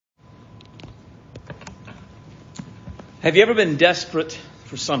Have you ever been desperate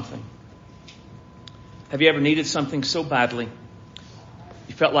for something? Have you ever needed something so badly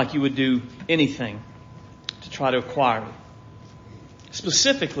you felt like you would do anything to try to acquire it?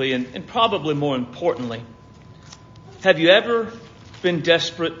 Specifically, and probably more importantly, have you ever been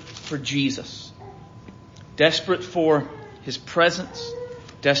desperate for Jesus? Desperate for His presence?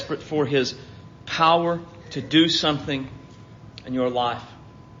 Desperate for His power to do something in your life?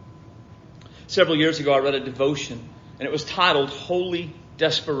 Several years ago, I read a devotion, and it was titled Holy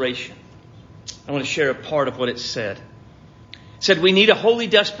Desperation. I want to share a part of what it said. It said, we need a holy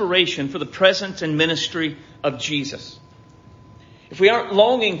desperation for the presence and ministry of Jesus. If we aren't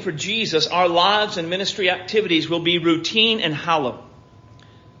longing for Jesus, our lives and ministry activities will be routine and hollow.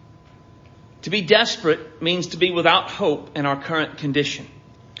 To be desperate means to be without hope in our current condition,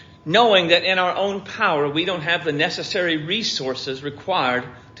 knowing that in our own power we don't have the necessary resources required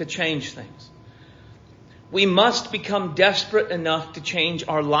to change things. We must become desperate enough to change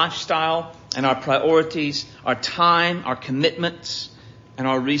our lifestyle and our priorities, our time, our commitments, and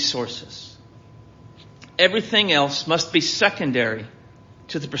our resources. Everything else must be secondary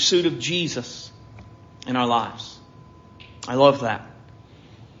to the pursuit of Jesus in our lives. I love that.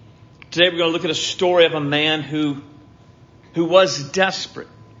 Today we're going to look at a story of a man who was desperate.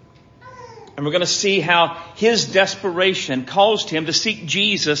 And we're going to see how his desperation caused him to seek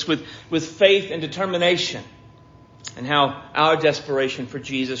Jesus with faith and determination. And how our desperation for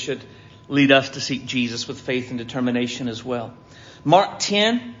Jesus should lead us to seek Jesus with faith and determination as well. Mark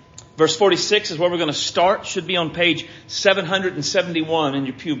 10, verse 46 is where we're going to start. Should be on page 771 in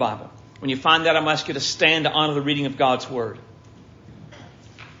your pew Bible. When you find that, I'm going to ask you to stand to honor the reading of God's Word.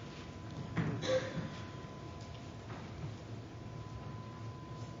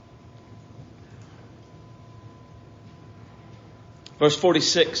 Verse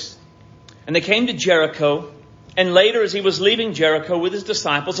 46, and they came to Jericho, and later as he was leaving Jericho with his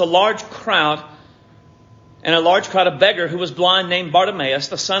disciples, a large crowd of beggar who was blind named Bartimaeus,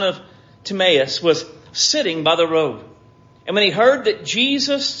 the son of Timaeus, was sitting by the road. And when he heard that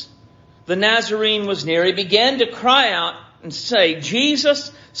Jesus the Nazarene was near, he began to cry out and say,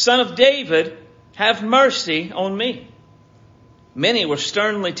 Jesus, son of David, have mercy on me. Many were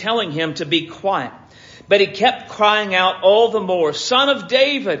sternly telling him to be quiet. But he kept crying out all the more, Son of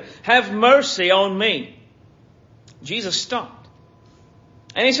David, have mercy on me. Jesus stopped.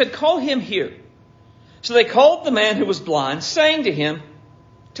 And he said, call him here. So they called the man who was blind, saying to him,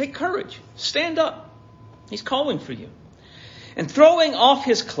 take courage, stand up. He's calling for you. And throwing off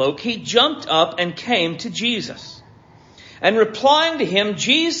his cloak, he jumped up and came to Jesus. And replying to him,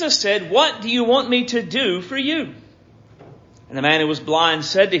 Jesus said, what do you want me to do for you? And the man who was blind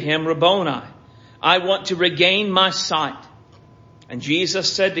said to him, Rabboni, I want to regain my sight. And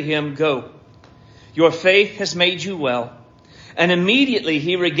Jesus said to him, go, your faith has made you well. And immediately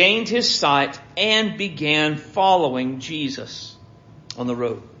he regained his sight and began following Jesus on the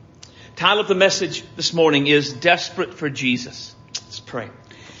road. Title of the message this morning is Desperate for Jesus. Let's pray.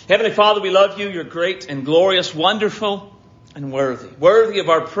 Heavenly Father, we love you. You're great and glorious, wonderful and worthy. Worthy of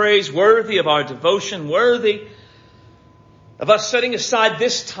our praise, worthy of our devotion, worthy of us setting aside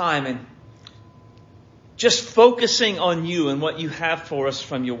this time and just focusing on you and what you have for us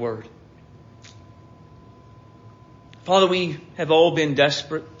from your word. Father, we have all been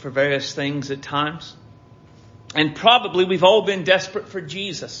desperate for various things at times. And probably we've all been desperate for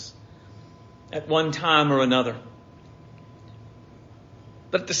Jesus at one time or another.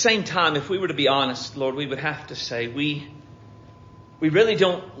 But at the same time, if we were to be honest, Lord, we would have to say we really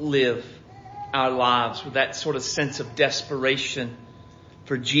don't live our lives with that sort of sense of desperation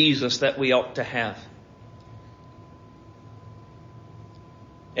for Jesus that we ought to have.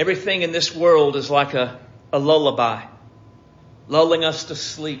 Everything in this world is like a lullaby, lulling us to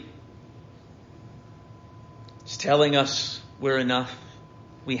sleep. It's telling us we're enough.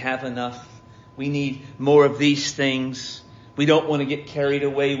 We have enough. We need more of these things. We don't want to get carried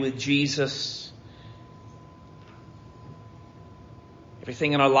away with Jesus.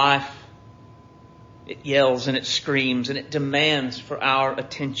 Everything in our life, it yells and it screams and it demands for our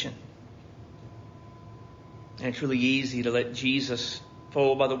attention. And it's really easy to let Jesus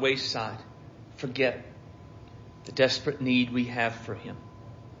fall by the wayside. Forget the desperate need we have for him.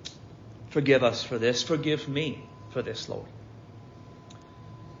 Forgive us for this. Forgive me for this, Lord.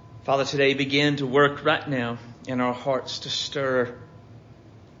 Father, today begin to work right now in our hearts to stir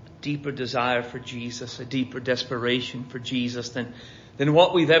a deeper desire for Jesus, a deeper desperation for Jesus than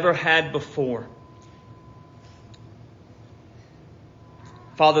what we've ever had before.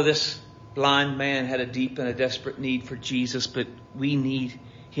 Father, this blind man had a deep and a desperate need for Jesus, but we need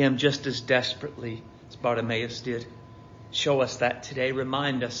him just as desperately as Bartimaeus did. Show us that today.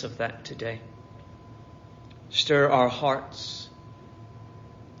 Remind us of that today. Stir our hearts.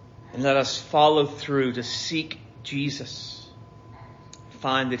 And let us follow through to seek Jesus.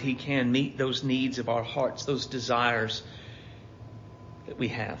 Find that He can meet those needs of our hearts, those desires that we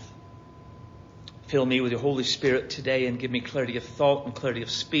have. Fill me with your Holy Spirit today and give me clarity of thought and clarity of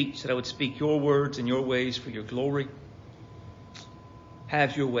speech, that I would speak your words and your ways for your glory.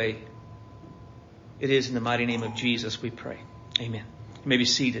 Have your way. It is in the mighty name of Jesus we pray. Amen. You may be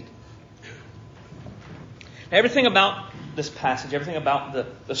seated. Everything about this passage, everything about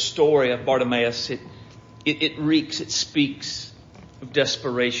the story of Bartimaeus, it reeks, it speaks of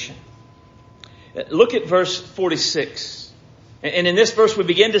desperation. Look at verse 46. And in this verse we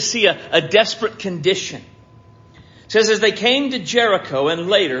begin to see a desperate condition. It says, as they came to Jericho, and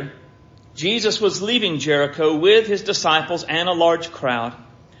later Jesus was leaving Jericho with his disciples and a large crowd,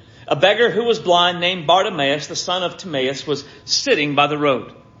 a beggar who was blind named Bartimaeus, the son of Timaeus, was sitting by the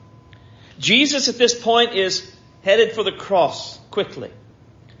road. Jesus at this point is headed for the cross quickly.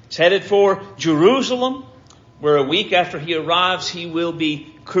 He's headed for Jerusalem, where a week after he arrives, he will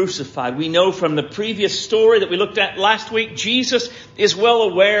be crucified. We know from the previous story that we looked at last week, Jesus is well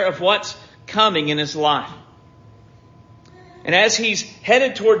aware of what's coming in his life. And as he's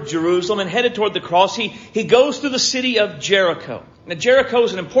headed toward Jerusalem and headed toward the cross, he goes through the city of Jericho. Now, Jericho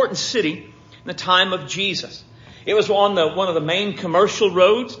is an important city in the time of Jesus. It was on one of the main commercial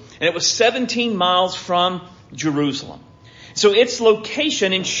roads, and it was 17 miles from Jerusalem. So its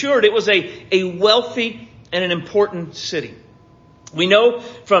location ensured it was a wealthy and an important city. We know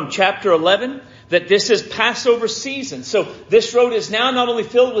from chapter 11 that this is Passover season. So this road is now not only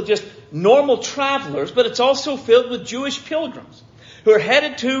filled with just normal travelers, but it's also filled with Jewish pilgrims who are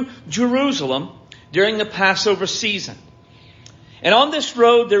headed to Jerusalem during the Passover season. And on this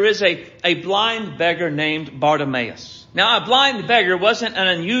road there is a blind beggar named Bartimaeus. Now, a blind beggar wasn't an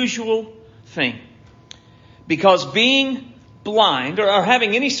unusual thing, because being blind or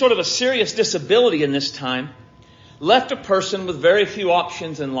having any sort of a serious disability in this time left a person with very few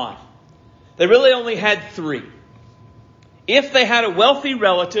options in life. They really only had three. If they had a wealthy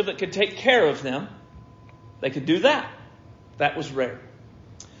relative that could take care of them, they could do that. That was rare.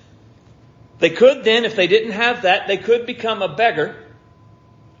 They could then, if they didn't have that, they could become a beggar,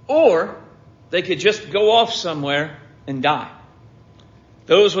 or they could just go off somewhere and die.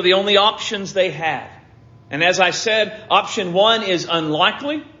 Those were the only options they had. And as I said, option 1 is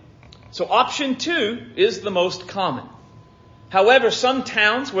unlikely. So option 2 is the most common. However, some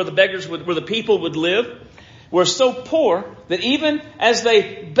towns where the people would live were so poor that even as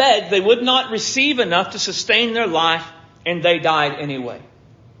they begged, they would not receive enough to sustain their life, and they died anyway.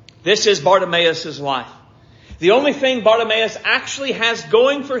 This is Bartimaeus' life. The only thing Bartimaeus actually has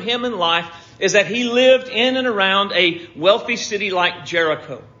going for him in life is that he lived in and around a wealthy city like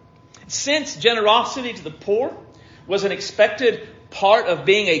Jericho. Since generosity to the poor was an expected part of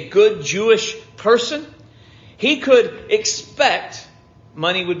being a good Jewish person, he could expect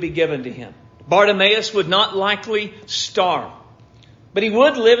money would be given to him. Bartimaeus would not likely starve, but he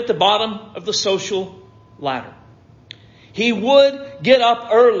would live at the bottom of the social ladder. He would get up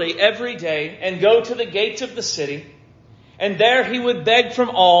early every day and go to the gates of the city, and there he would beg from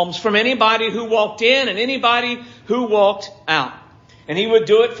alms from anybody who walked in and anybody who walked out. And he would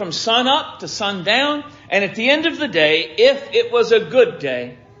do it from sun up to sundown, and at the end of the day, if it was a good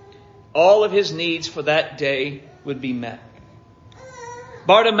day, all of his needs for that day would be met.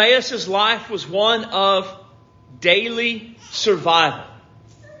 Bartimaeus' life was one of daily survival.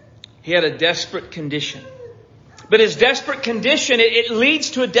 He had a desperate condition. But his desperate condition, it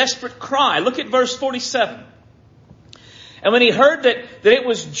leads to a desperate cry. Look at verse 47. And when he heard that it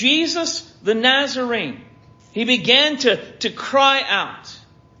was Jesus the Nazarene, he began to cry out.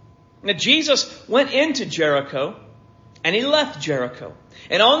 Now, Jesus went into Jericho and he left Jericho.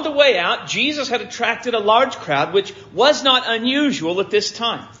 And on the way out, Jesus had attracted a large crowd, which was not unusual at this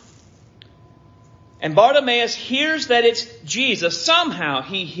time. And Bartimaeus hears that it's Jesus. Somehow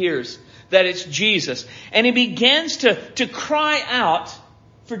he hears that it's Jesus. And he begins to cry out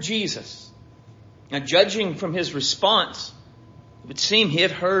for Jesus. Now, judging from his response, it would seem he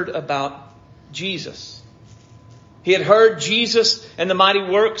had heard about Jesus. He had heard Jesus and the mighty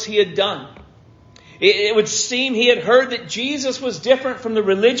works he had done. It would seem he had heard that Jesus was different from the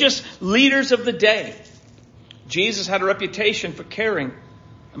religious leaders of the day. Jesus had a reputation for caring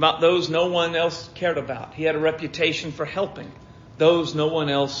about those no one else cared about. He had a reputation for helping those no one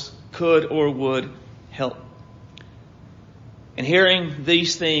else could or would help. And hearing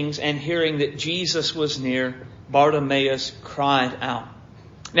these things and hearing that Jesus was near, Bartimaeus cried out.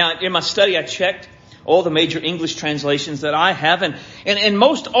 Now, in my study, I checked all the major English translations that I have, and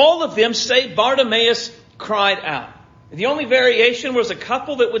most all of them say Bartimaeus cried out. The only variation was a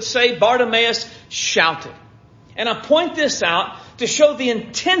couple that would say Bartimaeus shouted. And I point this out to show the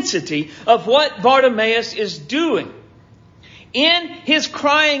intensity of what Bartimaeus is doing. In his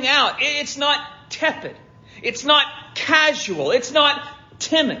crying out, it's not tepid. It's not casual. It's not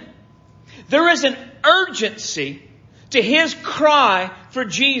timid. There is an urgency to his cry for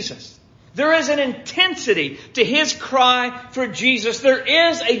Jesus. There is an intensity to his cry for Jesus. There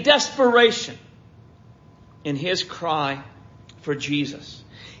is a desperation in his cry for Jesus.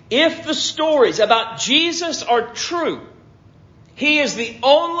 If the stories about Jesus are true, he is the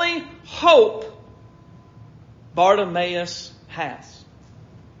only hope Bartimaeus has.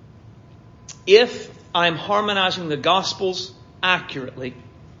 If I'm harmonizing the Gospels accurately,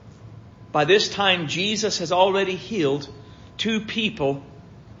 by this time Jesus has already healed 2 people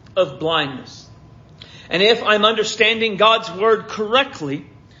of blindness. And if I'm understanding God's Word correctly,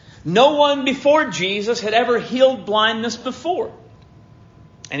 no one before Jesus had ever healed blindness before.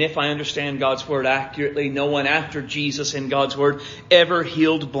 And if I understand God's Word accurately, no one after Jesus in God's Word ever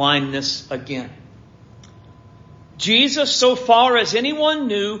healed blindness again. Jesus, so far as anyone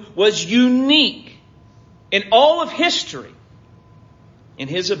knew, was unique in all of history in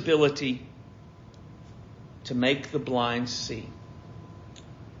his ability to make the blind see.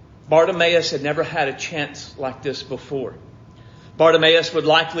 Bartimaeus had never had a chance like this before. Bartimaeus would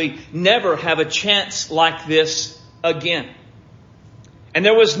likely never have a chance like this again. And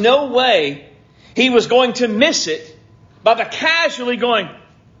there was no way he was going to miss it by the casually going,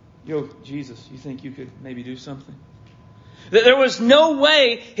 "Yo, Jesus, you think you could maybe do something?" There was no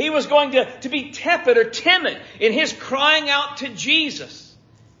way he was going to be tepid or timid in his crying out to Jesus.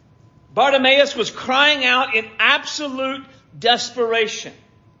 Bartimaeus was crying out in absolute desperation.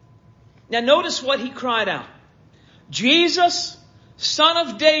 Now notice what he cried out. "Jesus, Son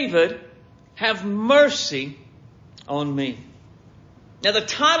of David, have mercy on me." Now the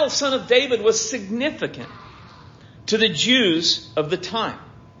title Son of David was significant to the Jews of the time,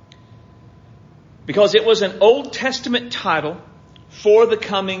 because it was an Old Testament title for the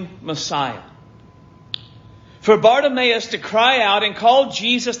coming Messiah. For Bartimaeus to cry out and call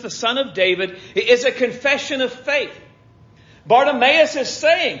Jesus the Son of David is a confession of faith. Bartimaeus is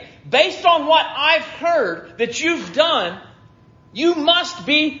saying, based on what I've heard that you've done, you must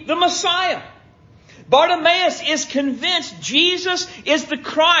be the Messiah. Bartimaeus is convinced Jesus is the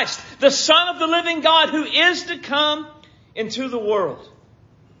Christ, the Son of the living God who is to come into the world.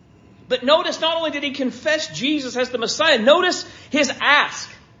 But notice, not only did he confess Jesus as the Messiah, notice his ask.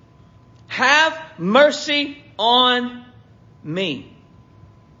 "Have mercy on me."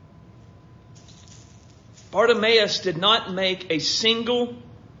 Bartimaeus did not make a single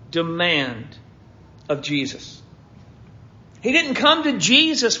demand of Jesus. He didn't come to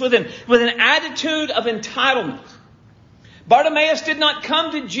Jesus with an attitude of entitlement. Bartimaeus did not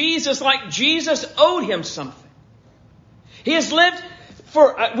come to Jesus like Jesus owed him something. He has lived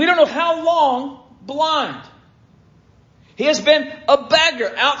for we don't know how long blind. He has been a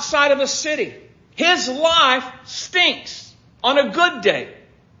beggar outside of a city. His life stinks on a good day.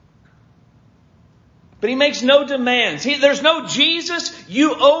 But he makes no demands. There's no "Jesus,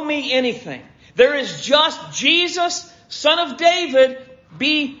 you owe me anything." There is just "Jesus, Son of David,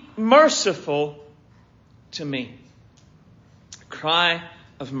 be merciful to me." A cry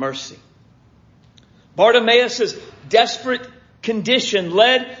of mercy. Bartimaeus' desperate condition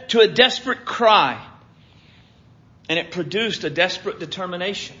led to a desperate cry. And it produced a desperate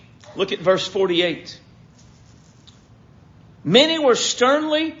determination. Look at verse 48. Many were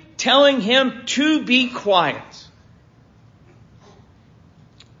sternly telling him to be quiet.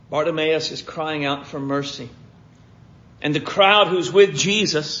 Bartimaeus is crying out for mercy. And the crowd who's with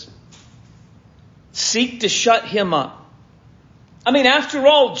Jesus seek to shut him up. I mean, after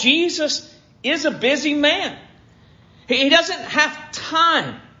all, Jesus is a busy man. He doesn't have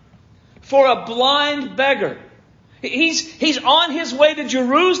time for a blind beggar. He's on his way to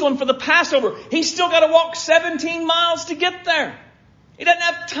Jerusalem for the Passover. He's still got to walk 17 miles to get there. He doesn't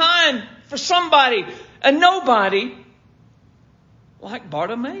have time for somebody, a nobody, like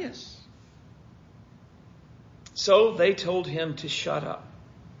Bartimaeus. So they told him to shut up.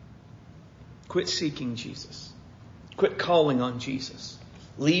 Quit seeking Jesus. Quit calling on Jesus.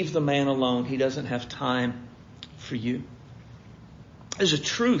 Leave the man alone. He doesn't have time for you. There's a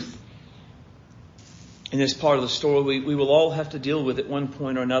truth in this part of the story we will all have to deal with at one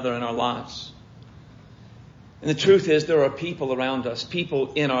point or another in our lives. And the truth is, there are people around us,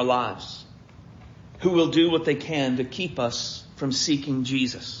 people in our lives, who will do what they can to keep us from seeking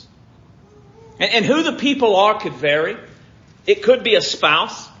Jesus. And who the people are could vary. It could be a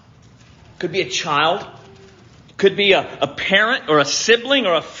spouse, could be a child, could be a parent or a sibling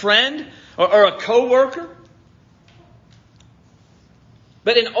or a friend or a coworker.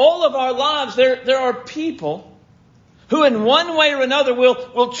 But in all of our lives, there are people who in one way or another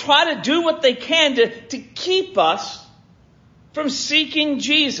will try to do what they can to keep us from seeking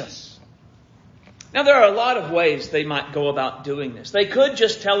Jesus. Now, there are a lot of ways they might go about doing this. They could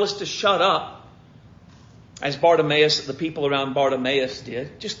just tell us to shut up, as Bartimaeus, the people around Bartimaeus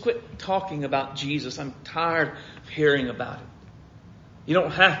did. Just quit talking about Jesus. I'm tired of hearing about it. You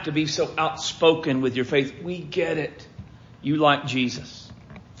don't have to be so outspoken with your faith. We get it. You like Jesus.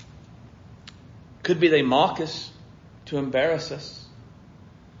 Could be they mock us to embarrass us.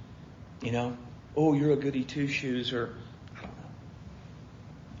 You know, oh, you're a goody two-shoes, or I don't know.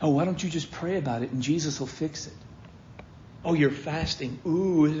 Oh, why don't you just pray about it and Jesus will fix it? Oh, you're fasting.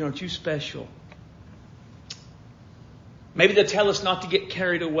 Ooh, aren't you special? Maybe they'll tell us not to get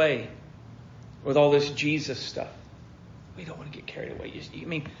carried away with all this Jesus stuff. We don't want to get carried away. I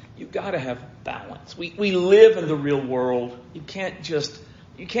mean, you've got to have balance. We live in the real world. You can't just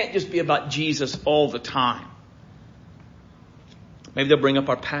be about Jesus all the time. Maybe they'll bring up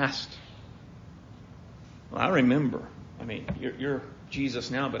our past. Well, I remember. I mean, you're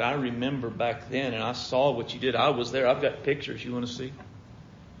Jesus now, but I remember back then, and I saw what you did. I was there. I've got pictures you want to see.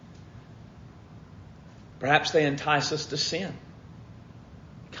 Perhaps they entice us to sin.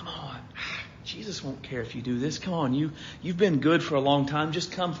 Come on. Jesus won't care if you do this. Come on. You've been good for a long time.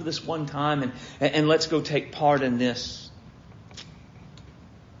 Just come for this one time and let's go take part in this.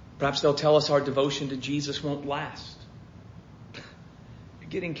 Perhaps they'll tell us our devotion to Jesus won't last. You're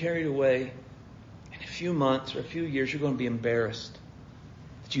getting carried away. In a few months or a few years, you're going to be embarrassed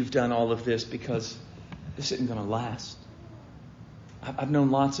that you've done all of this because this isn't going to last. I've known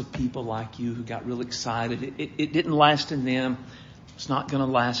lots of people like you who got real excited. It didn't last in them. It's not going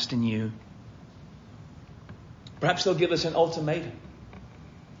to last in you. Perhaps they'll give us an ultimatum.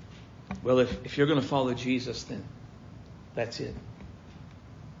 Well, if you're going to follow Jesus, then that's it.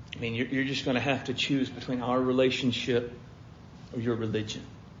 I mean, you're just going to have to choose between our relationship or your religion,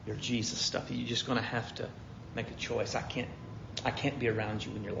 your Jesus stuff. You're just going to have to make a choice. I can't be around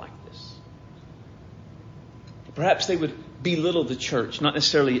you when you're like this. Perhaps they would belittle the church, not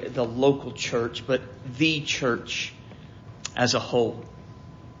necessarily the local church, but the church as a whole.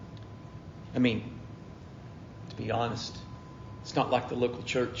 I mean, to be honest, it's not like the local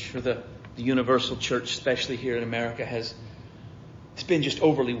church or the universal church, especially here in America, it's been just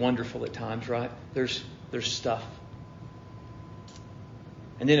overly wonderful at times, right? There's stuff.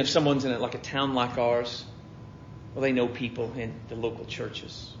 And then if someone's in like a town like ours, well, they know people in the local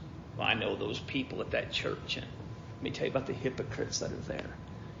churches. Well, I know those people at that church. And let me tell you about the hypocrites that are there.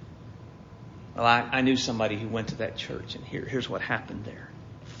 Well, I knew somebody who went to that church, and here's what happened there.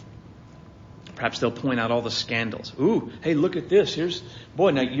 Perhaps they'll point out all the scandals. Ooh, hey, look at this.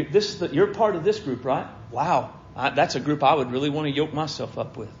 Now you're part of this group, right? Wow, that's a group I would really want to yoke myself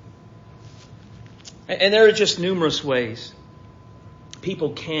up with. And there are just numerous ways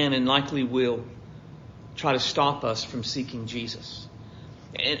people can and likely will try to stop us from seeking Jesus.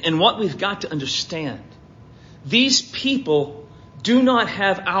 And what we've got to understand, these people do not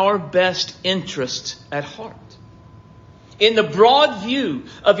have our best interests at heart. In the broad view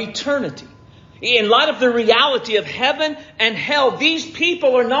of eternity, in light of the reality of heaven and hell, these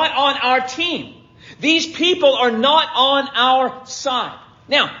people are not on our team. These people are not on our side.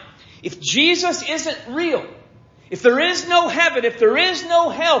 Now, if Jesus isn't real, if there is no heaven, if there is no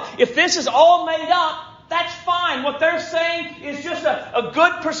hell, if this is all made up, that's fine. What they're saying is just a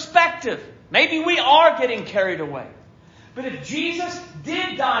good perspective. Maybe we are getting carried away. But if Jesus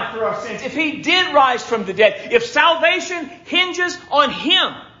did die for our sins, if He did rise from the dead, if salvation hinges on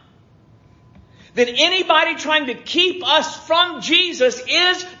Him, then anybody trying to keep us from Jesus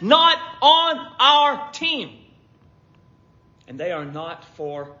is not on our team. And they are not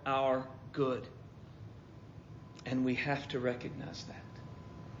for our good. And we have to recognize that.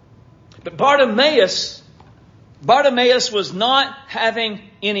 But Bartimaeus was not having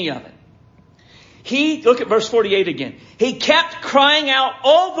any of it. Look at verse 48 again. He kept crying out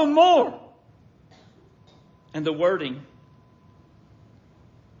all the more. And the wording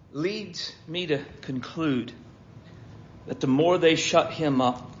leads me to conclude that the more they shut Him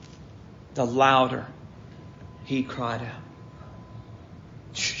up, the louder He cried out.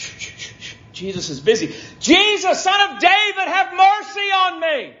 Shh, shh, shh, shh, shh. Jesus is busy. Jesus, Son of David, have mercy on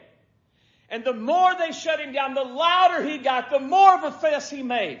me. And the more they shut Him down, the louder He got, the more of a fuss He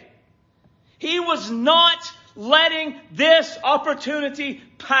made. He was not letting this opportunity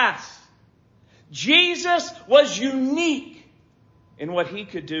pass. Jesus was unique in what he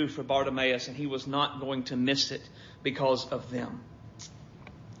could do for Bartimaeus, and he was not going to miss it because of them.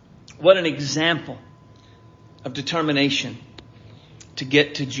 What an example of determination to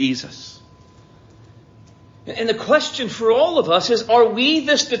get to Jesus. And the question for all of us is, are we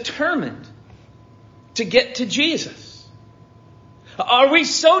this determined to get to Jesus? Are we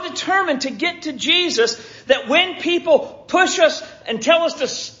so determined to get to Jesus that when people push us and tell us to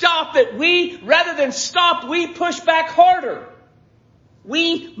stop, that we, rather than stop, we push back harder?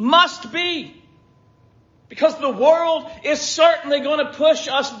 We must be. Because the world is certainly going to push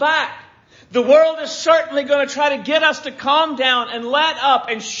us back. The world is certainly going to try to get us to calm down and let up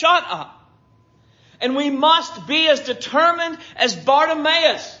and shut up. And we must be as determined as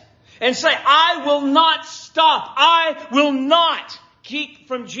Bartimaeus and say, I will not stop. I will not keep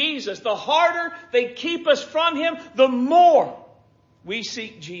from Jesus. The harder they keep us from Him, the more we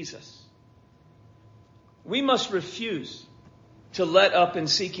seek Jesus. We must refuse to let up in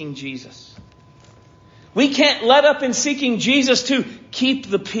seeking Jesus. We can't let up in seeking Jesus to keep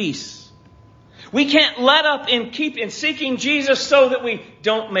the peace. We can't let up in seeking Jesus so that we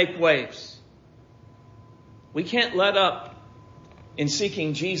don't make waves. We can't let up in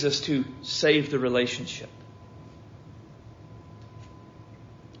seeking Jesus to save the relationship.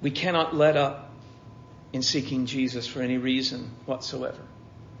 We cannot let up in seeking Jesus for any reason whatsoever.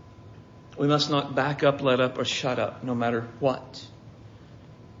 We must not back up, let up, or shut up, no matter what.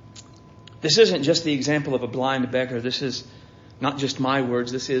 This isn't just the example of a blind beggar. This is not just my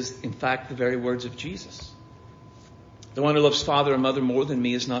words. This is, in fact, the very words of Jesus. The one who loves father or mother more than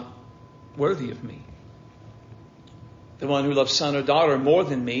me is not worthy of me. The one who loves son or daughter more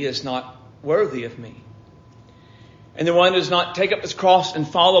than me is not worthy of me. And the one who does not take up his cross and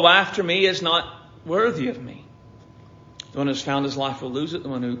follow after me is not worthy of me. The one who has found his life will lose it. The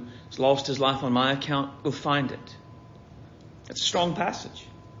one who has lost his life on my account will find it. That's a strong passage.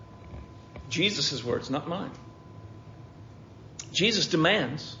 Jesus' words, not mine. Jesus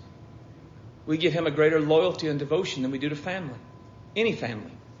demands we give Him a greater loyalty and devotion than we do to family. Any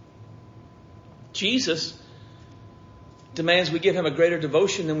family. Jesus demands we give Him a greater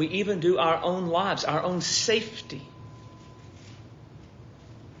devotion than we even do our own lives, our own safety.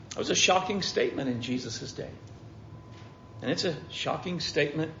 That was a shocking statement in Jesus' day. And it's a shocking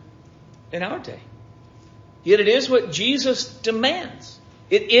statement in our day. Yet it is what Jesus demands.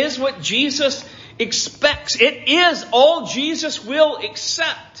 It is what Jesus expects. It is all Jesus will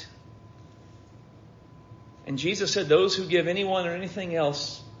accept. And Jesus said those who give anyone or anything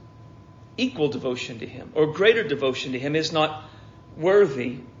else equal devotion to Him or greater devotion to Him is not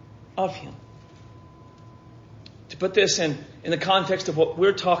worthy of Him. To put this in the context of what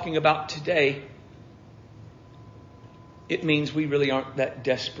we're talking about today, it means we really aren't that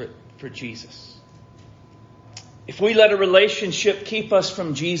desperate for Jesus. If we let a relationship keep us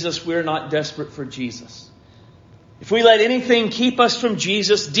from Jesus, we're not desperate for Jesus. If we let anything keep us from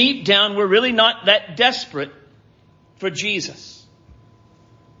Jesus, deep down, we're really not that desperate for Jesus.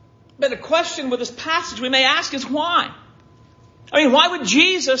 But the question with this passage we may ask is why? I mean, why would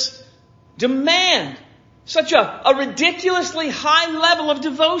Jesus demand such a ridiculously high level of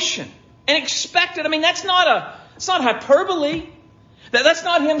devotion and expect it? I mean, it's not hyperbole. That's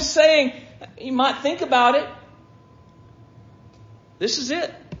not Him saying, you might think about it. This is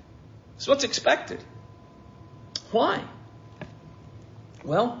it. It's what's expected. Why?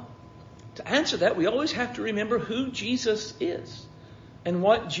 Well, to answer that, we always have to remember who Jesus is and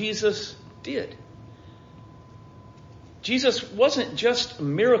what Jesus did. Jesus wasn't just a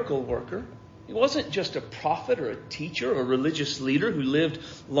miracle worker. He wasn't just a prophet or a teacher or a religious leader who lived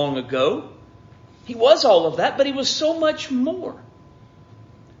long ago. He was all of that, but He was so much more.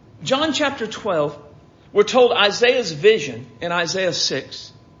 John chapter 12, we're told Isaiah's vision in Isaiah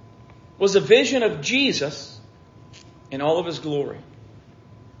 6 was a vision of Jesus in all of His glory.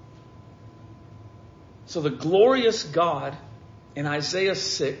 So the glorious God in Isaiah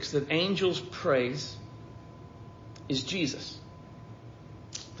 6 that angels praise is Jesus.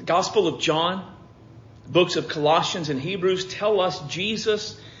 The Gospel of John, the books of Colossians and Hebrews tell us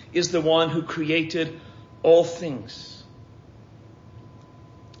Jesus is the one who created all things.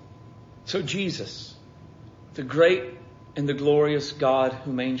 So Jesus, the great and the glorious God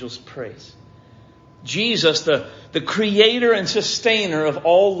whom angels praise. Jesus, the creator and sustainer of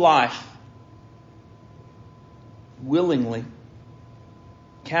all life, willingly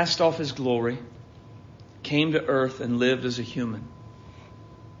cast off His glory, came to earth and lived as a human.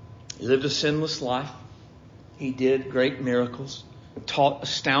 He lived a sinless life. He did great miracles, taught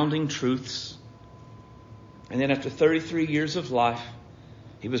astounding truths. And then after 33 years of life,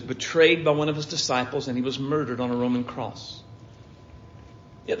 He was betrayed by one of his disciples and he was murdered on a Roman cross.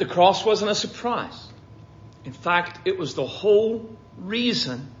 Yet the cross wasn't a surprise. In fact, it was the whole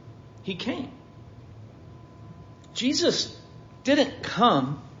reason he came. Jesus didn't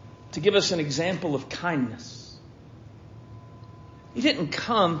come to give us an example of kindness. He didn't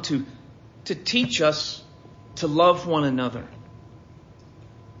come to teach us to love one another.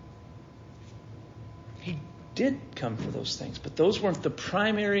 He did come for those things, but those weren't the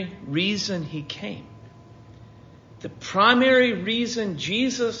primary reason he came. The primary reason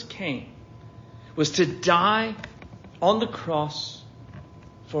Jesus came was to die on the cross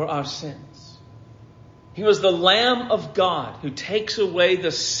for our sins. He was the Lamb of God who takes away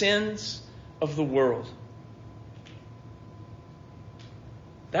the sins of the world.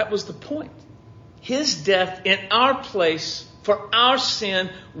 That was the point. His death in our place for our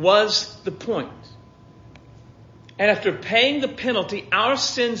sin was the point. And after paying the penalty our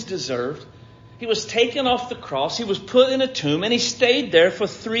sins deserved, he was taken off the cross, he was put in a tomb, and he stayed there for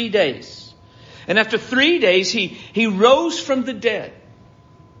 3 days. And after 3 days, he rose from the dead,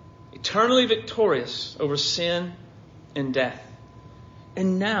 eternally victorious over sin and death.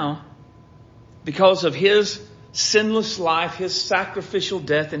 And now, because of his sinless life, his sacrificial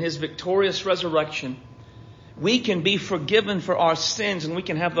death, and his victorious resurrection, we can be forgiven for our sins and we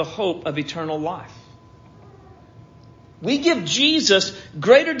can have the hope of eternal life. We give Jesus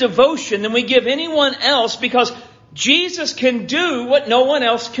greater devotion than we give anyone else because Jesus can do what no one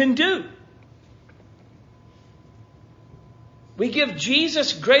else can do. We give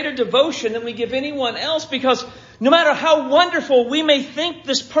Jesus greater devotion than we give anyone else because no matter how wonderful we may think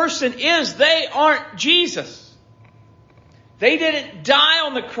this person is, they aren't Jesus. They didn't die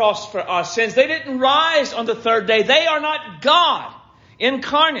on the cross for our sins. They didn't rise on the third day. They are not God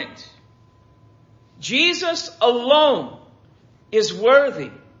incarnate. Jesus alone is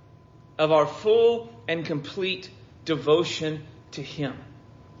worthy of our full and complete devotion to him.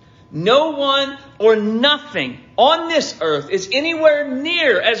 No one or nothing on this earth is anywhere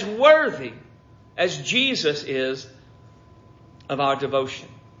near as worthy as Jesus is of our devotion.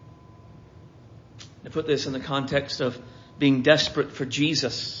 To put this in the context of being desperate for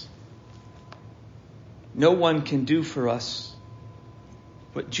Jesus, no one can do for us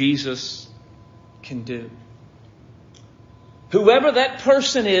what Jesus can do. Whoever that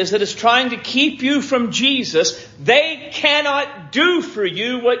person is that is trying to keep you from Jesus, they cannot do for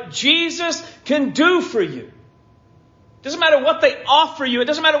you what Jesus can do for you. It doesn't matter what they offer you. It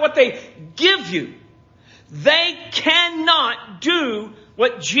doesn't matter what they give you. They cannot do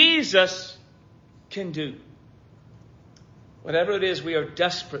what Jesus can do. Whatever it is we are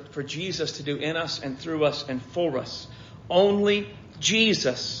desperate for Jesus to do in us and through us and for us, only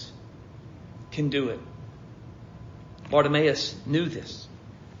Jesus can do it. Bartimaeus knew this.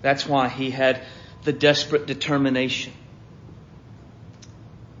 That's why he had the desperate determination.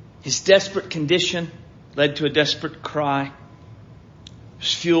 His desperate condition led to a desperate cry. It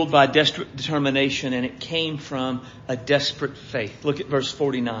was fueled by desperate determination, and it came from a desperate faith. Look at verse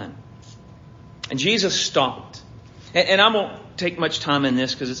 49. And Jesus stopped. And I won't take much time in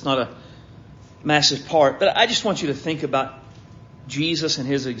this because it's not a massive part, but I just want you to think about Jesus and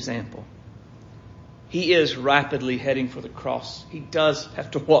his example. He is rapidly heading for the cross. He does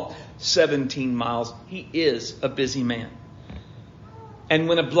have to walk 17 miles. He is a busy man. And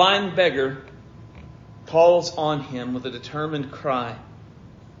when a blind beggar calls on him with a determined cry,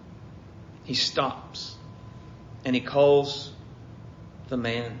 he stops and he calls the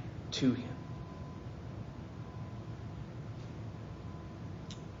man to him.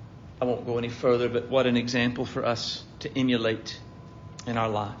 I won't go any further, but what an example for us to emulate in our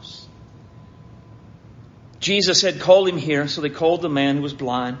lives. Jesus had called him here, so they called the man who was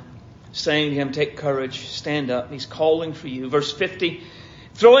blind, saying to him, "Take courage, stand up." He's calling for you. Verse 50,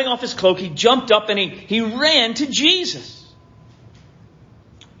 throwing off his cloak, he jumped up and he ran to Jesus.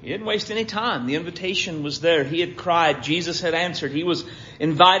 He didn't waste any time. The invitation was there. He had cried. Jesus had answered. He was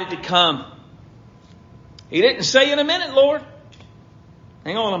invited to come. He didn't say, "In a minute, Lord."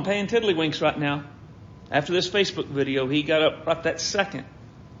 Hang on, I'm paying tiddlywinks right now. After this Facebook video, he got up right that second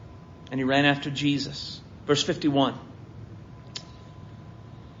and he ran after Jesus. Verse 51.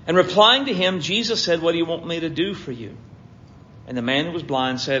 And replying to him, Jesus said, "What do you want me to do for you?" And the man who was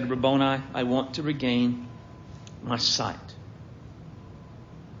blind said, "Rabboni, I want to regain my sight."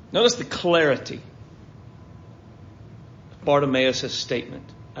 Notice the clarity of Bartimaeus'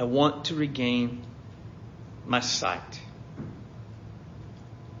 statement. I want to regain my sight.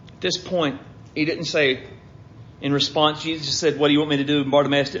 At this point, he didn't say, in response, Jesus said, "What do you want me to do?" And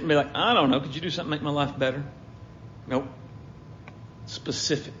Bartimaeus didn't be like, "I don't know. Could you do something to make my life better?" Nope.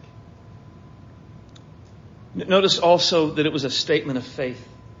 specific. Notice also that it was a statement of faith.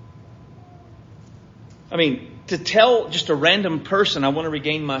 I mean, to tell just a random person, I want to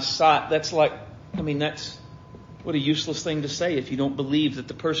regain my sight, that's what a useless thing to say if you don't believe that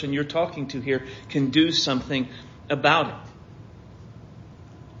the person you're talking to here can do something about it.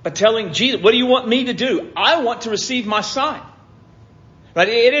 But telling Jesus, what do you want me to do? I want to receive my sight. Right?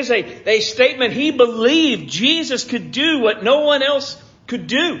 It is a statement. He believed Jesus could do what no one else could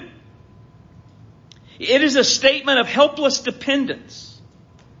do. It is a statement of helpless dependence.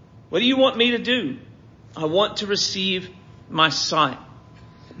 What do you want me to do? I want to receive my sight.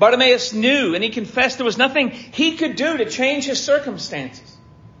 Bartimaeus knew and he confessed there was nothing he could do to change his circumstances.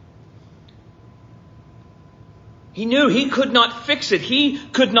 He knew he could not fix it. He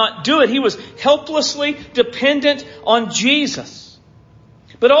could not do it. He was helplessly dependent on Jesus.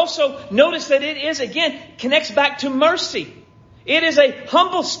 But also notice that it is, again, connects back to mercy. It is a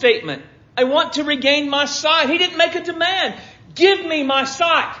humble statement. I want to regain my sight. He didn't make a demand. Give me my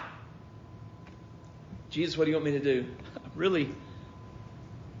sight. Jesus, what do you want me to do?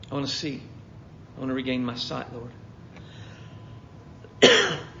 I want to see. I want to regain my sight, Lord.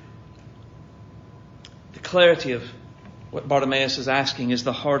 The clarity of what Bartimaeus is asking is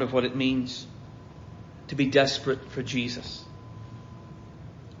the heart of what it means to be desperate for Jesus.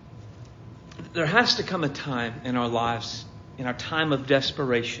 There has to come a time in our lives, in our time of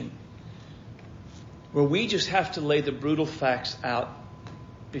desperation, where we just have to lay the brutal facts out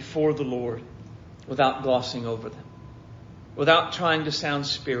before the Lord without glossing over them, without trying to sound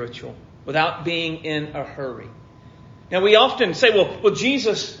spiritual, without being in a hurry. Now we often say, well,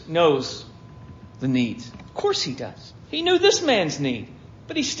 Jesus knows the needs. Of course he does. He knew this man's need,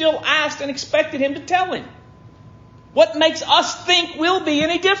 but he still asked and expected him to tell him. What makes us think we'll be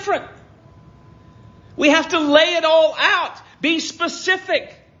any different? We have to lay it all out. Be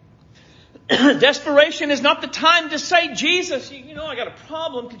specific. Desperation is not the time to say, Jesus, I got a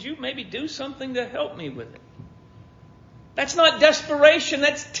problem. Could you maybe do something to help me with it? That's not desperation.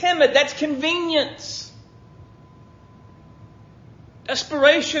 That's timid. That's convenience.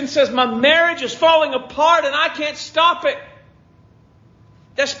 Desperation says my marriage is falling apart and I can't stop it.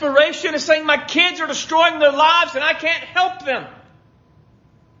 Desperation is saying my kids are destroying their lives and I can't help them.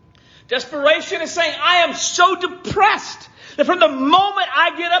 Desperation is saying I am so depressed that from the moment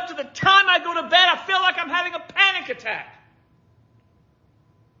I get up to the time I go to bed, I feel like I'm having a panic attack.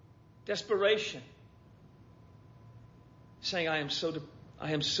 Desperation. Saying I am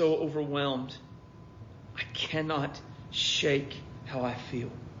so overwhelmed. I cannot shake how I feel.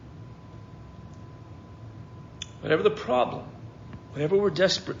 Whatever the problem, whatever we're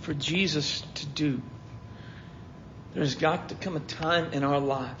desperate for Jesus to do, there's got to come a time in our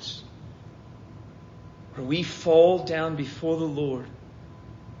lives where we fall down before the Lord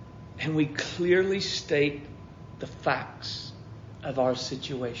and we clearly state the facts of our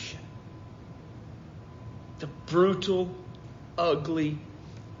situation. The brutal, ugly,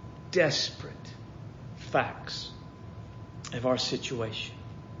 desperate facts of our situation.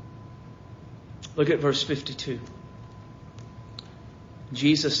 Look at verse 52.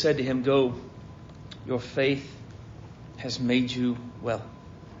 Jesus said to him, "Go, your faith has made you well."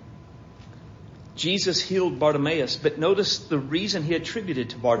 Jesus healed Bartimaeus, but notice the reason he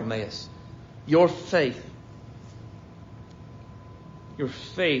attributed to Bartimaeus. Your faith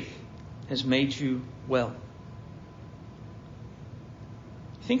has made you well.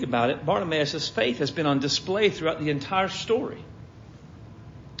 Think about it. Bartimaeus' faith has been on display throughout the entire story.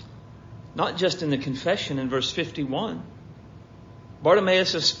 Not just in the confession in verse 51.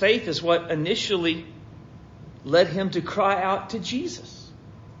 Bartimaeus' faith is what initially led him to cry out to Jesus.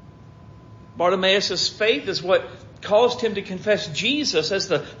 Bartimaeus' faith is what caused him to confess Jesus as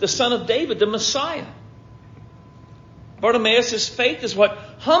the Son of David, the Messiah. Bartimaeus' faith is what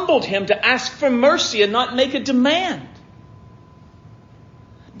humbled him to ask for mercy and not make a demand.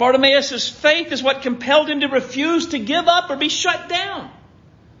 Bartimaeus' faith is what compelled him to refuse to give up or be shut down.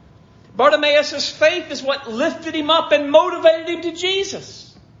 Bartimaeus' faith is what lifted him up and motivated him to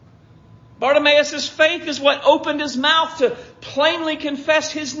Jesus. Bartimaeus' faith is what opened his mouth to plainly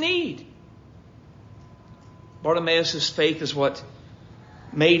confess his need. Bartimaeus' faith is what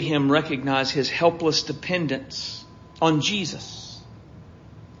made him recognize his helpless dependence on Jesus.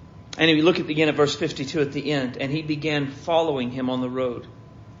 And if you look again at verse 52 at the end, and he began following him on the road.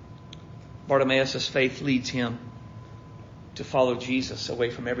 Bartimaeus' faith leads him to follow Jesus away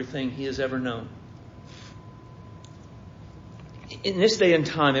from everything he has ever known. In this day and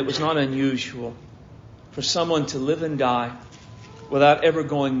time, it was not unusual for someone to live and die without ever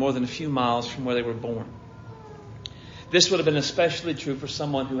going more than a few miles from where they were born. This would have been especially true for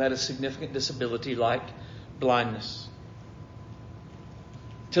someone who had a significant disability like blindness.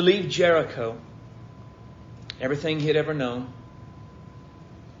 To leave Jericho, everything he had ever known,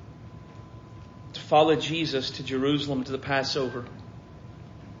 to follow Jesus to Jerusalem to the Passover,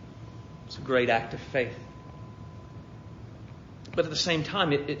 it's a great act of faith. But at the same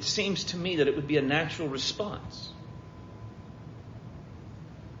time, it seems to me that it would be a natural response.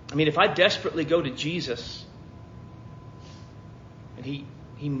 I mean, if I desperately go to Jesus and He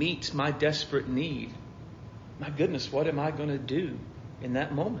meets my desperate need, my goodness, what am I going to do in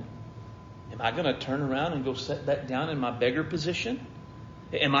that moment? Am I going to turn around and go sit back down in my beggar position?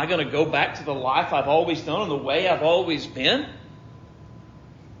 Am I going to go back to the life I've always known and the way I've always been?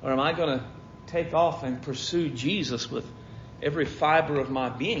 Or am I going to take off and pursue Jesus with every fiber of my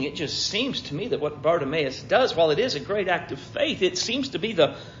being? It just seems to me that what Bartimaeus does, while it is a great act of faith, it seems to be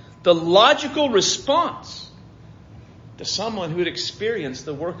the logical response to someone who had experienced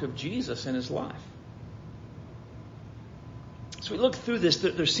the work of Jesus in his life. So we look through this,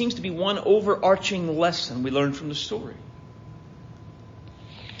 there seems to be one overarching lesson we learn from the story.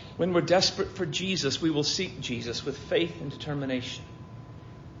 When we're desperate for Jesus, we will seek Jesus with faith and determination.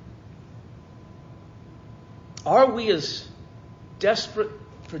 Are we as desperate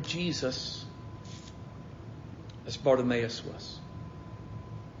for Jesus as Bartimaeus was?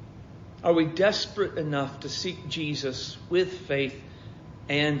 Are we desperate enough to seek Jesus with faith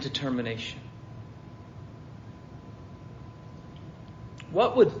and determination?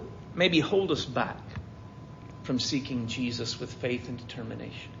 What would maybe hold us back from seeking Jesus with faith and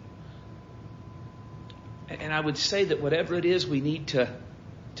determination? And I would say that whatever it is, we need to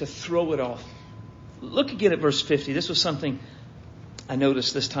throw it off. Look again at verse 50. This was something I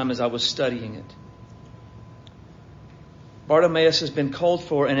noticed this time as I was studying it. Bartimaeus has been called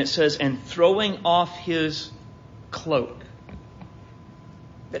for, and it says, and throwing off his cloak.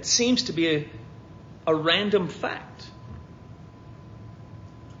 That seems to be a random fact.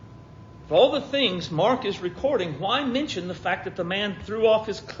 Of all the things Mark is recording, why mention the fact that the man threw off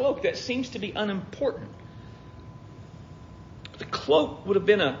his cloak? That seems to be unimportant. The cloak would have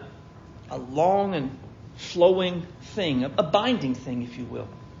been a long and flowing thing, a binding thing, if you will.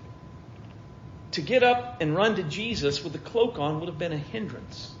 To get up and run to Jesus with the cloak on would have been a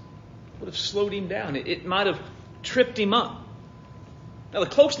hindrance. Would have slowed him down. It might have tripped him up. Now, the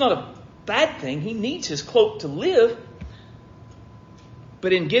cloak's not a bad thing. He needs his cloak to live.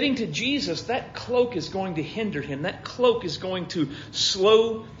 But in getting to Jesus, that cloak is going to hinder him. That cloak is going to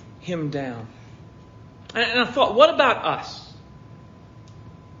slow him down. And I thought, what about us?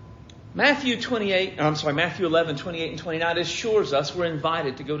 Matthew 11, 28 and 29 assures us we're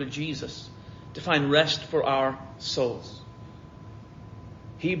invited to go to Jesus to find rest for our souls.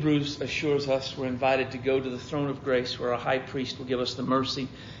 Hebrews assures us we're invited to go to the throne of grace where our high priest will give us the mercy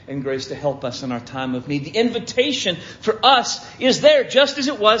and grace to help us in our time of need. The invitation for us is there just as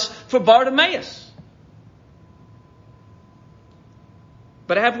it was for Bartimaeus.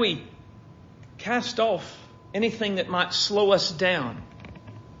 But have we cast off anything that might slow us down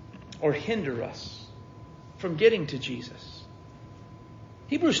or hinder us from getting to Jesus?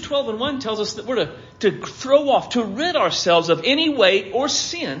 Hebrews 12:1 tells us that we're to throw off, to rid ourselves of any weight or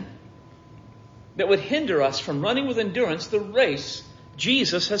sin that would hinder us from running with endurance the race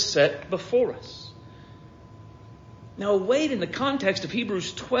Jesus has set before us. Now, a weight in the context of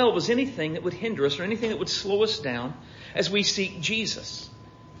Hebrews 12 is anything that would hinder us or anything that would slow us down as we seek Jesus.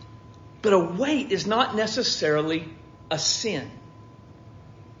 But a weight is not necessarily a sin.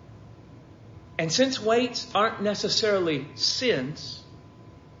 And since weights aren't necessarily sins,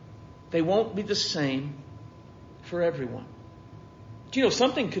 they won't be the same for everyone. Do you know,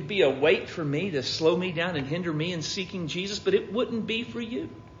 something could be a weight for me to slow me down and hinder me in seeking Jesus, but it wouldn't be for you.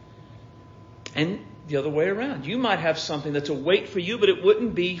 And the other way around. You might have something that's a weight for you, but it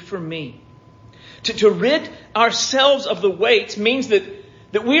wouldn't be for me. To rid ourselves of the weights means that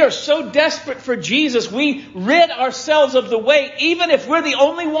we are so desperate for Jesus, we rid ourselves of the weight, even if we're the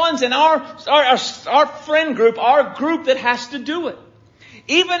only ones in our friend group, our group that has to do it.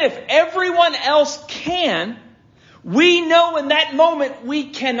 Even if everyone else can, we know in that moment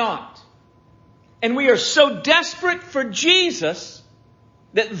we cannot. And we are so desperate for Jesus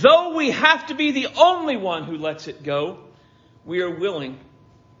that though we have to be the only one who lets it go, we are willing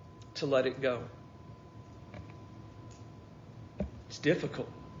to let it go. It's difficult.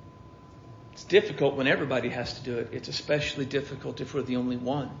 It's difficult when everybody has to do it. It's especially difficult if we're the only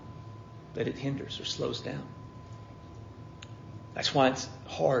one that it hinders or slows down. That's why it's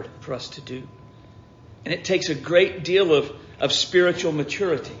hard for us to do. And it takes a great deal of spiritual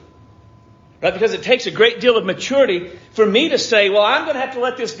maturity Right? Because it takes a great deal of maturity for me to say, well, I'm going to have to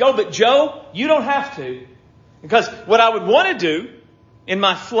let this go, but Joe, you don't have to. Because what I would want to do in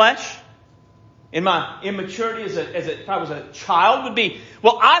my flesh, in my immaturity if I was a child, would be,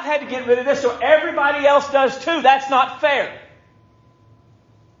 well, I've had to get rid of this so everybody else does too. That's not fair.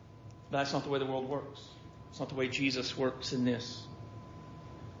 But that's not the way the world works. It's not the way Jesus works in this.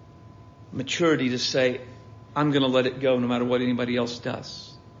 Maturity to say, I'm going to let it go no matter what anybody else does.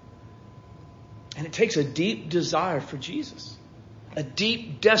 And it takes a deep desire for Jesus. A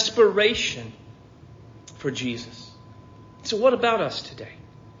deep desperation for Jesus. So what about us today?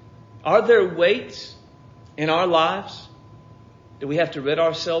 Are there weights in our lives that we have to rid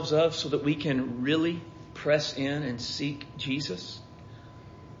ourselves of so that we can really press in and seek Jesus?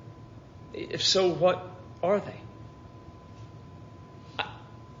 If so, what are they?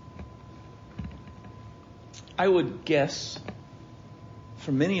 I would guess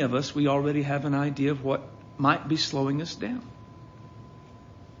for many of us, we already have an idea of what might be slowing us down.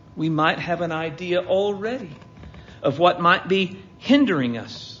 We might have an idea already of what might be hindering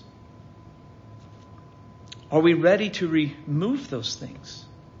us. Are we ready to remove those things?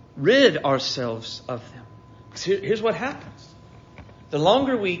 Rid ourselves of them? Because here's what happens. The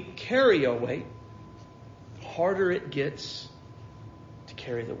longer we carry a weight, the harder it gets to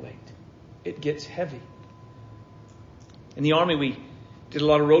carry the weight. It gets heavy. In the army, we did a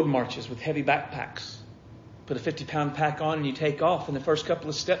lot of road marches with heavy backpacks. Put a 50-pound pack on and you take off. And the first couple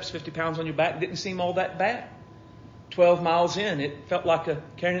of steps, 50 pounds on your back didn't seem all that bad. 12 miles in, it felt like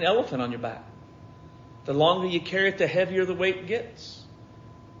carrying an elephant on your back. The longer you carry it, the heavier the weight gets.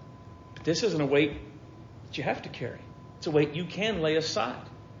 But this isn't a weight that you have to carry. It's a weight you can lay aside.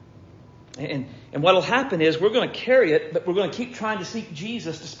 And what will happen is we're going to carry it, but we're going to keep trying to seek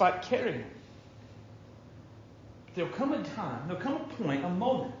Jesus despite carrying it. There'll come a time, there'll come a point, a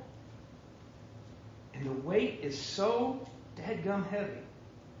moment, and the weight is so dadgum heavy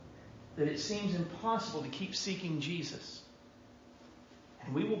that it seems impossible to keep seeking Jesus.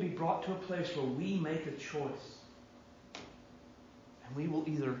 And we will be brought to a place where we make a choice. And we will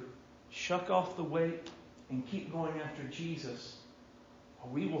either shuck off the weight and keep going after Jesus, or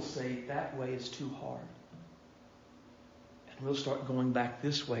we will say that way is too hard. And we'll start going back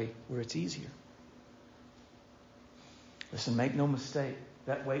this way where it's easier. Listen, make no mistake,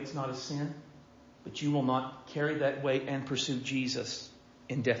 that weight's not a sin, but you will not carry that weight and pursue Jesus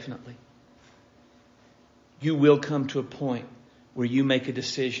indefinitely. You will come to a point where you make a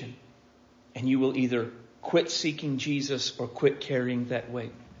decision and you will either quit seeking Jesus or quit carrying that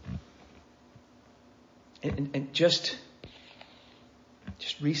weight. And just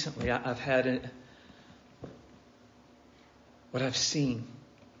recently, I've had what I've seen.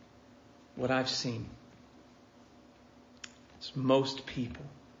 Most people,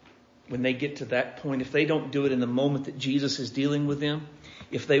 when they get to that point, if they don't do it in the moment that Jesus is dealing with them,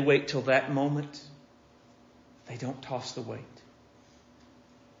 if they wait till that moment, they don't toss the weight.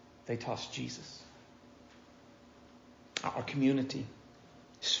 They toss Jesus. Our community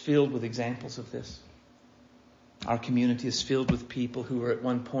is filled with examples of this. Our community is filled with people who were at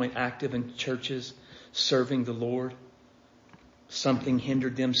one point active in churches, serving the Lord. Something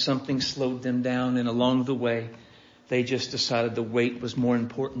hindered them, something slowed them down, and along the way, they just decided the weight was more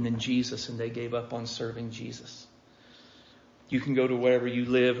important than Jesus, and they gave up on serving Jesus. You can go to wherever you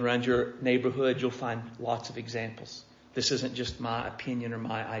live, around your neighborhood, you'll find lots of examples. This isn't just my opinion or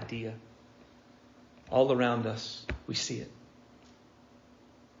my idea. All around us, we see it.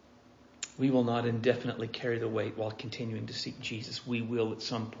 We will not indefinitely carry the weight while continuing to seek Jesus. We will at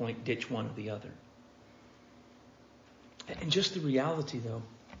some point ditch one or the other. And just the reality, though,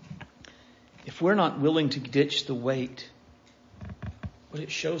 if we're not willing to ditch the weight, what it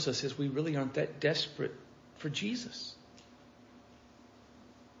shows us is we really aren't that desperate for Jesus.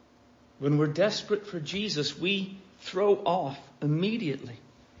 When we're desperate for Jesus, we throw off immediately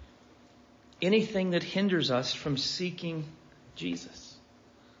anything that hinders us from seeking Jesus.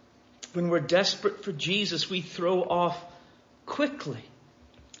 When we're desperate for Jesus, we throw off quickly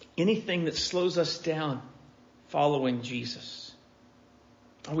anything that slows us down following Jesus.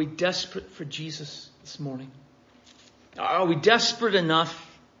 Are we desperate for Jesus this morning? Are we desperate enough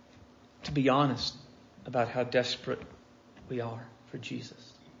to be honest about how desperate we are for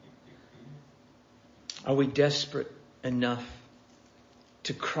Jesus? Are we desperate enough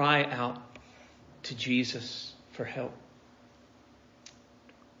to cry out to Jesus for help?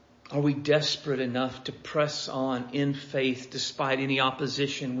 Are we desperate enough to press on in faith despite any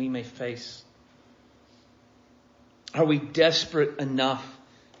opposition we may face? Are we desperate enough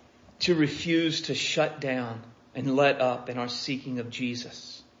to refuse to shut down and let up in our seeking of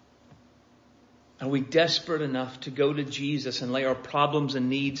Jesus? Are we desperate enough to go to Jesus and lay our problems and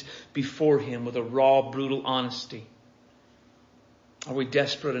needs before Him with a raw, brutal honesty? Are we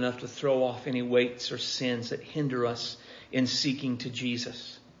desperate enough to throw off any weights or sins that hinder us in seeking to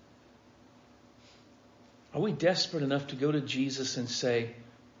Jesus? Are we desperate enough to go to Jesus and say,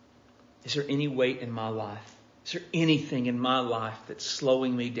 is there any weight in my life? Is there anything in my life that's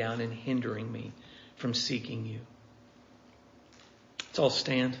slowing me down and hindering me from seeking you? Let's all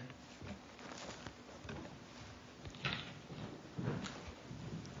stand.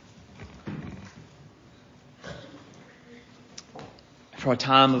 For a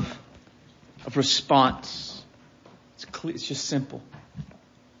time of response. It's clear, it's just simple.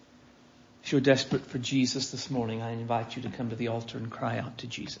 If you're desperate for Jesus this morning, I invite you to come to the altar and cry out to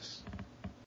Jesus.